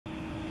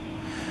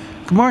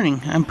Good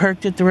morning. I'm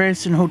parked at the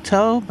Radisson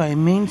Hotel by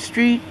Main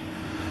Street.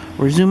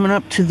 We're zooming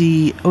up to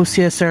the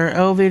OCSR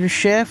elevator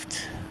shaft,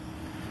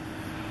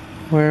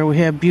 where we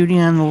have Beauty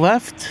on the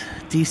left,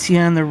 DC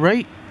on the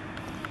right.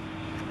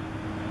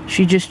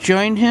 She just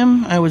joined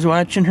him. I was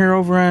watching her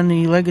over on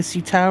the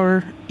Legacy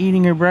Tower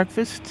eating her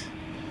breakfast.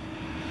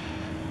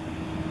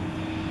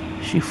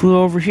 She flew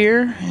over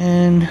here,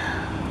 and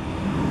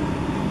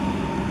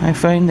I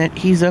find that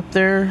he's up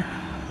there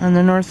on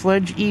the north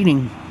ledge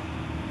eating.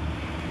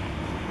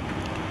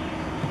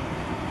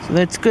 So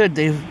that's good.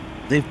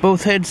 They've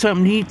both had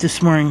something to eat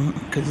this morning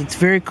because it's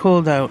very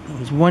cold out. It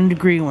was 1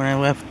 degree when I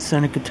left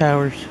Seneca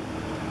Towers.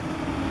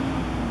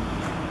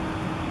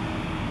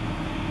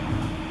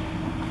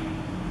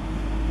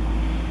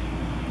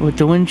 With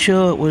the wind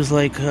chill, it was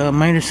like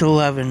minus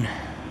 11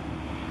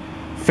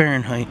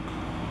 Fahrenheit.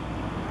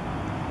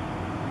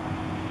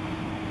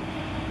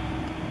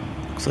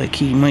 Looks like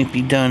he might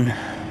be done.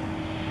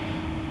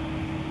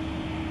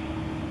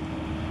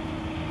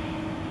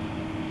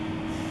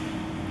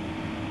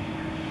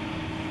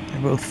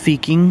 They're both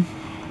feaking.